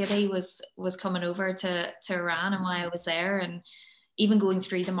Irish lady was coming over to Iran and why I was there. And even going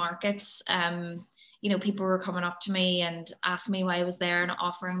through the markets, you know, people were coming up to me and asking me why I was there and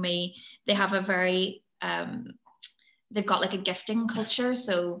offering me. They have a very, they've got like a gifting culture.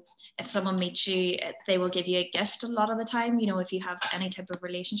 So if someone meets you, they will give you a gift a lot of the time, you know, if you have any type of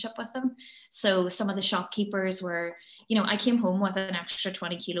relationship with them. So some of the shopkeepers were, you know, I came home with an extra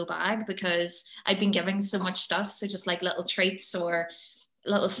 20-kilo bag because I'd been giving so much stuff. So just like little treats or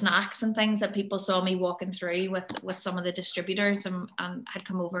little snacks and things that people saw me walking through with some of the distributors and had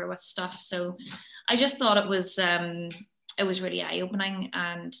come over with stuff. So I just thought it was really eye-opening.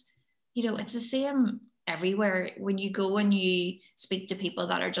 And, you know, it's the same everywhere. When you go and you speak to people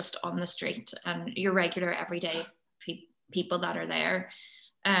that are just on the street and your regular everyday people that are there,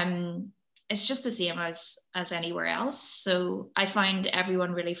 it's just the same as anywhere else. So I find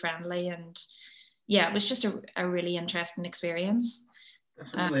everyone really friendly, and yeah, it was just a really interesting experience.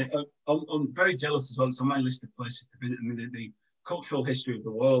 Definitely. I'm very jealous as well. It's on my list of places to visit. I mean, the cultural history of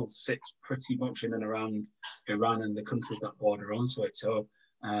the world sits pretty much in and around Iran and the countries that border onto it. So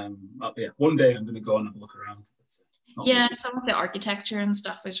yeah, one day I'm going to go and have a look around. Yeah, some of the architecture and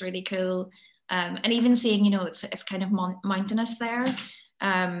stuff was really cool. And even seeing, you know, it's kind of mountainous there.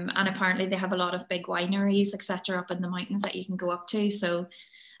 And apparently they have a lot of big wineries, etc., up in the mountains that you can go up to. So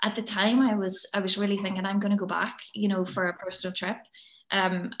at the time I was really thinking I'm going to go back, you know, for a personal trip.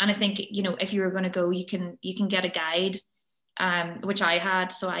 And I think, you know, if you were going to go, you can get a guide, which I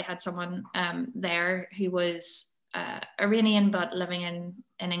had. So I had someone there who was Iranian but living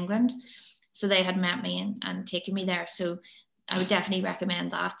in England. So they had met me and taken me there. So I would definitely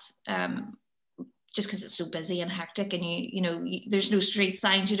recommend that, just because it's so busy and hectic, and you know, there's no street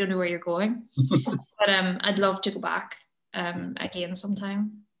signs, you don't know where you're going. But I'd love to go back again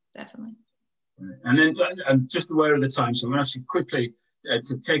sometime, definitely. And then I'm just aware of the time, so I'm going to actually quickly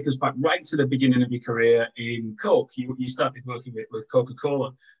to take us back right to the beginning of your career in Coke. You started working with Coca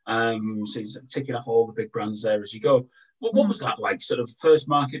Cola, so you're ticking off all the big brands there as you go. What was that like? Sort of first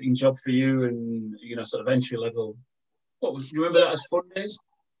marketing job for you, and you know, sort of entry level. Do you remember that as fun days?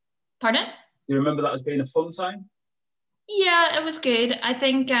 Pardon? Do you remember that as being a fun time? Yeah, it was good. I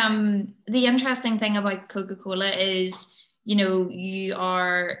think the interesting thing about Coca Cola is, you know, you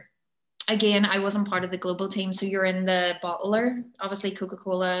are. Again, I wasn't part of the global team, so you're in the bottler. Obviously, Coca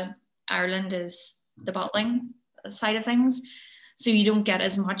Cola Ireland is the bottling side of things, so you don't get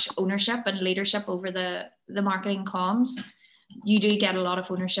as much ownership and leadership over the marketing comms. You do get a lot of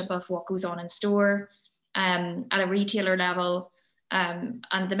ownership of what goes on in store, at a retailer level, and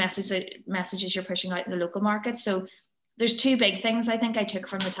the messages you're pushing out in the local market. So there's two big things I think I took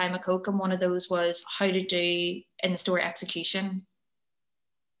from the time of Coke, and one of those was how to do in-store execution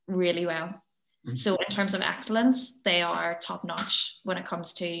really well. Mm-hmm. So in terms of excellence, they are top notch when it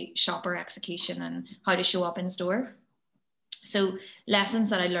comes to shopper execution and how to show up in store. So lessons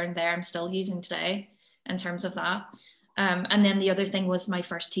that I learned there, I'm still using today in terms of that. And then the other thing was my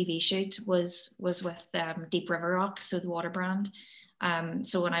first TV shoot was with Deep RiverRock, so the water brand.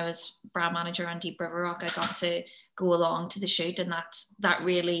 So when I was brand manager on Deep RiverRock, I got to go along to the shoot, and that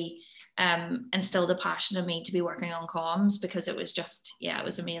really instilled a passion in me to be working on comms, because it was just, yeah, it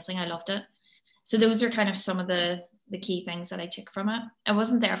was amazing. I loved it. So those are kind of some of the key things that I took from it. I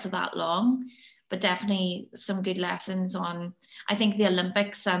wasn't there for that long, but definitely some good lessons on, I think the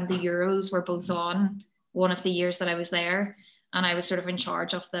Olympics and the Euros were both on one of the years that I was there, and I was sort of in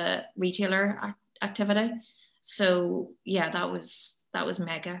charge of the retailer activity. So yeah, that was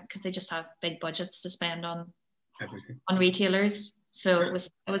mega, because they just have big budgets to spend on everything, on retailers. So it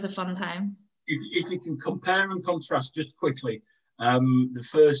was a fun time. If you can compare and contrast just quickly, the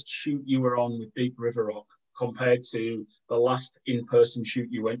first shoot you were on with Deep RiverRock compared to the last in-person shoot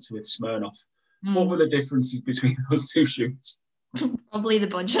you went to with Smirnoff. What were the differences between those two shoots? Probably the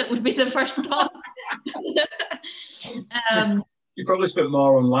budget would be the first one. You probably spent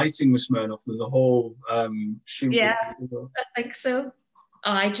more on lighting with Smirnoff than the whole shoot. Yeah, I think so.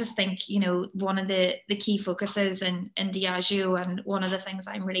 I just think, you know, one of the key focuses in Diageo, and one of the things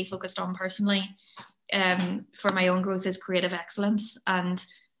I'm really focused on personally for my own growth, is creative excellence. And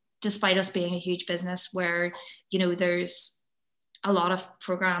despite us being a huge business where, you know, there's a lot of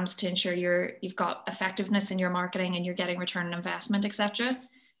programs to ensure you've got effectiveness in your marketing and you're getting return on investment, etc.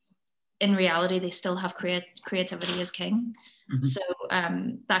 In reality, they still have creativity as king. Mm-hmm. So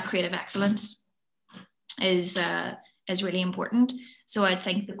that creative excellence is really important. So I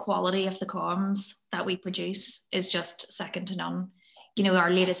think the quality of the comms that we produce is just second to none. You know, our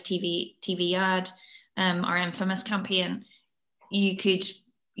latest TV ad, our infamous campaign, you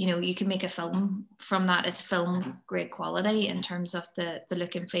can make a film from that. It's film grade quality in terms of the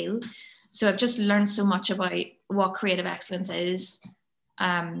look and feel. So I've just learned so much about what creative excellence is,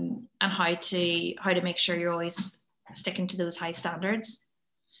 and how to make sure you're always sticking to those high standards.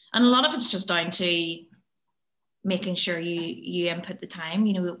 And a lot of it's just down to making sure you input the time,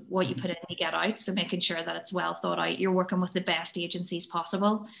 you know, what you put in, you get out. So making sure that it's well thought out. You're working with the best agencies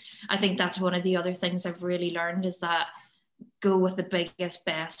possible. I think that's one of the other things I've really learned, is that go with the biggest,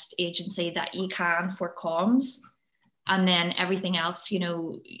 best agency that you can for comms. And then everything else, you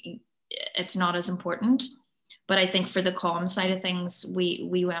know, it's not as important. But I think for the comms side of things,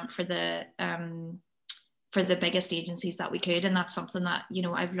 we went for the biggest agencies that we could. And that's something that, you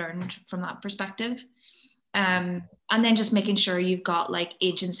know, I've learned from that perspective. And then just making sure you've got like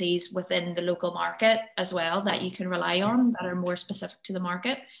agencies within the local market as well that you can rely on, that are more specific to the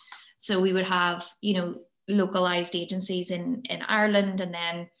market. So we would have, you know, localized agencies in Ireland, and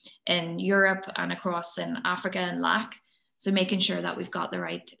then in Europe and across in Africa and LAC. So making sure that we've got the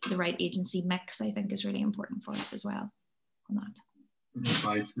right agency mix, I think, is really important for us as well on that.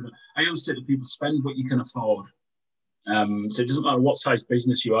 Right. I always say to people, spend what you can afford. So it doesn't matter what size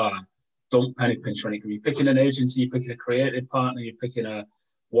business you are. Don't penny pinch for anything. You're picking an agency, you're picking a creative partner, you're picking a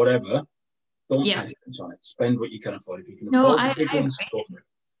whatever. Don't penny pinch on it. Spend what you can afford. If you can afford the big ones, go for it.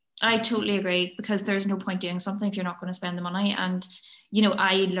 I totally agree, because there's no point doing something if you're not going to spend the money. And, you know,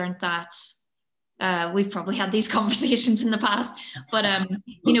 I learned that we've probably had these conversations in the past, but,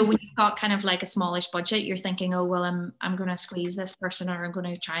 you know, when you've got kind of like a smallish budget, you're thinking, oh, well, I'm going to squeeze this person, or I'm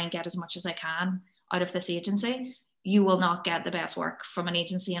going to try and get as much as I can out of this agency. You will not get the best work from an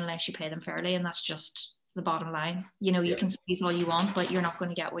agency unless you pay them fairly. And that's just the bottom line. You know, you can squeeze all you want, but you're not going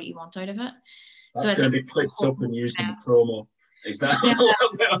to get what you want out of it. That's so going to be clicked up and used in the promo. Is that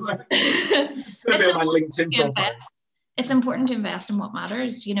it's going to be on my LinkedIn profile? It's important to invest in what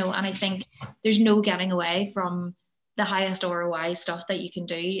matters, you know, and I think there's no getting away from the highest ROI stuff that you can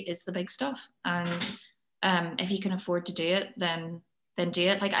do is the big stuff. And if you can afford to do it, then do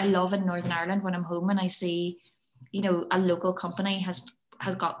it. Like, I love in Northern Ireland when I'm home and I see, you know, a local company has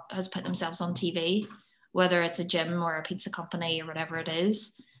put themselves on TV, whether it's a gym or a pizza company or whatever it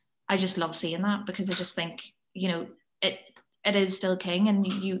is. I just love seeing that, because I just think, you know, it is still king, and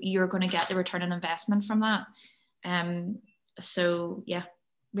you're going to get the return on investment from that. So yeah,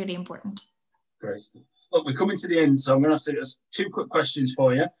 really important. Great. Look, we're coming to the end, so I'm going to have to ask two quick questions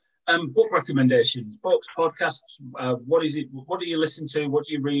for you. Book recommendations, books, podcasts. What is it? What do you listen to? What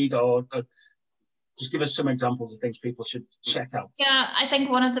do you read? Or just give us some examples of things people should check out. Yeah, I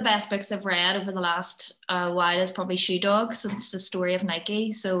think one of the best books I've read over the last while is probably Shoe Dog. So it's the story of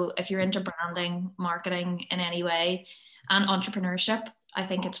Nike. So if you're into branding, marketing in any way, and entrepreneurship, I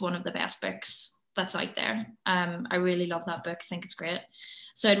think it's one of the best books that's out there. I really love that book. I think it's great.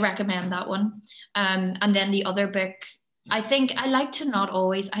 So I'd recommend that one. And then the other book, I think I like to not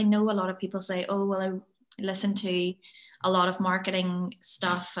always, I know a lot of people say, oh, well, I listen to a lot of marketing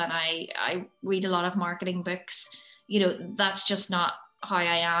stuff and I read a lot of marketing books. You know, that's just not how I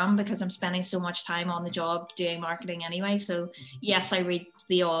am, because I'm spending so much time on the job doing marketing anyway. So yes, I read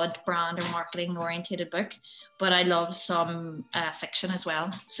the odd brand or marketing oriented book, but I love some fiction as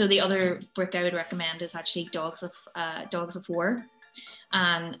well. So the other book I would recommend is actually Dogs of War.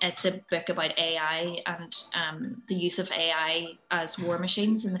 And it's a book about AI and the use of AI as war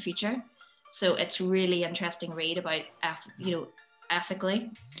machines in the future. So it's really interesting read about, ethically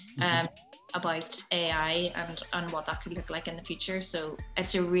about AI and what that could look like in the future. So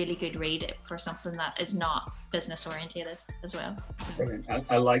it's a really good read for something that is not business orientated as well. So. Brilliant.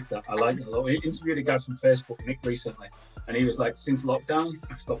 I like that. I like that a lot. I interviewed a guy from Facebook, Nick, recently, And he was like, since lockdown,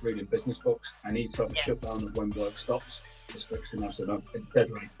 I've stopped reading business books. I need to have a shutdown of when work stops. Restriction. I said, no, dead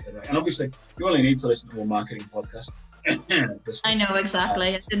right. And obviously, you only need to listen to one marketing podcast. I know,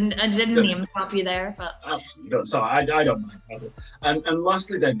 exactly. I didn't name drop you there, but absolutely don't. So I don't mind. And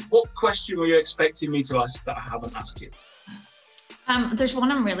lastly, then, what question were you expecting me to ask that I haven't asked you? There's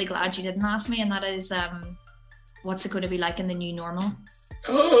one I'm really glad you didn't ask me, and that is, what's it going to be like in the new normal?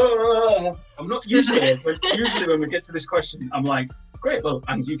 I'm not usually, but usually when we get to this question, I'm like, great, well,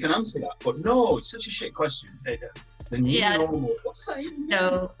 and you can answer that. But no, it's such a shit question. The new normal. What does that even mean?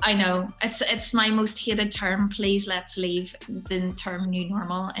 No, I know. It's my most hated term. Please, let's leave the term new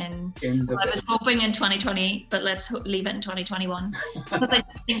normal in I was hoping in 2020, but let's leave it in 2021. Because I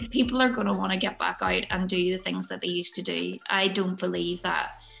just think people are going to want to get back out and do the things that they used to do. I don't believe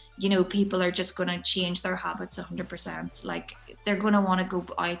that, you know, people are just going to change their habits 100%. Like, they're going to want to go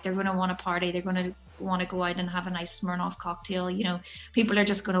out, they're going to want to party, they're going to want to go out and have a nice Smirnoff cocktail. You know, people are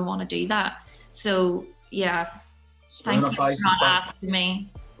just going to want to do that. So, yeah. Smirnoff Ice is back. Asking me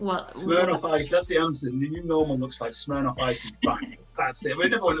what Smirnoff Ice, that's the answer. The new normal looks like Smirnoff Ice is back. That's it. We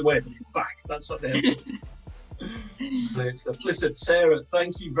never went away, but it's back. That's what the answer is. Listen, Sarah,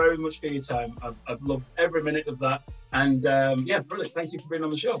 thank you very much for your time. I've loved every minute of that. And yeah, brilliant. Thank you for being on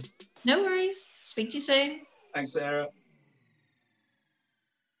the show. No worries. Speak to you soon. Thanks, Sarah.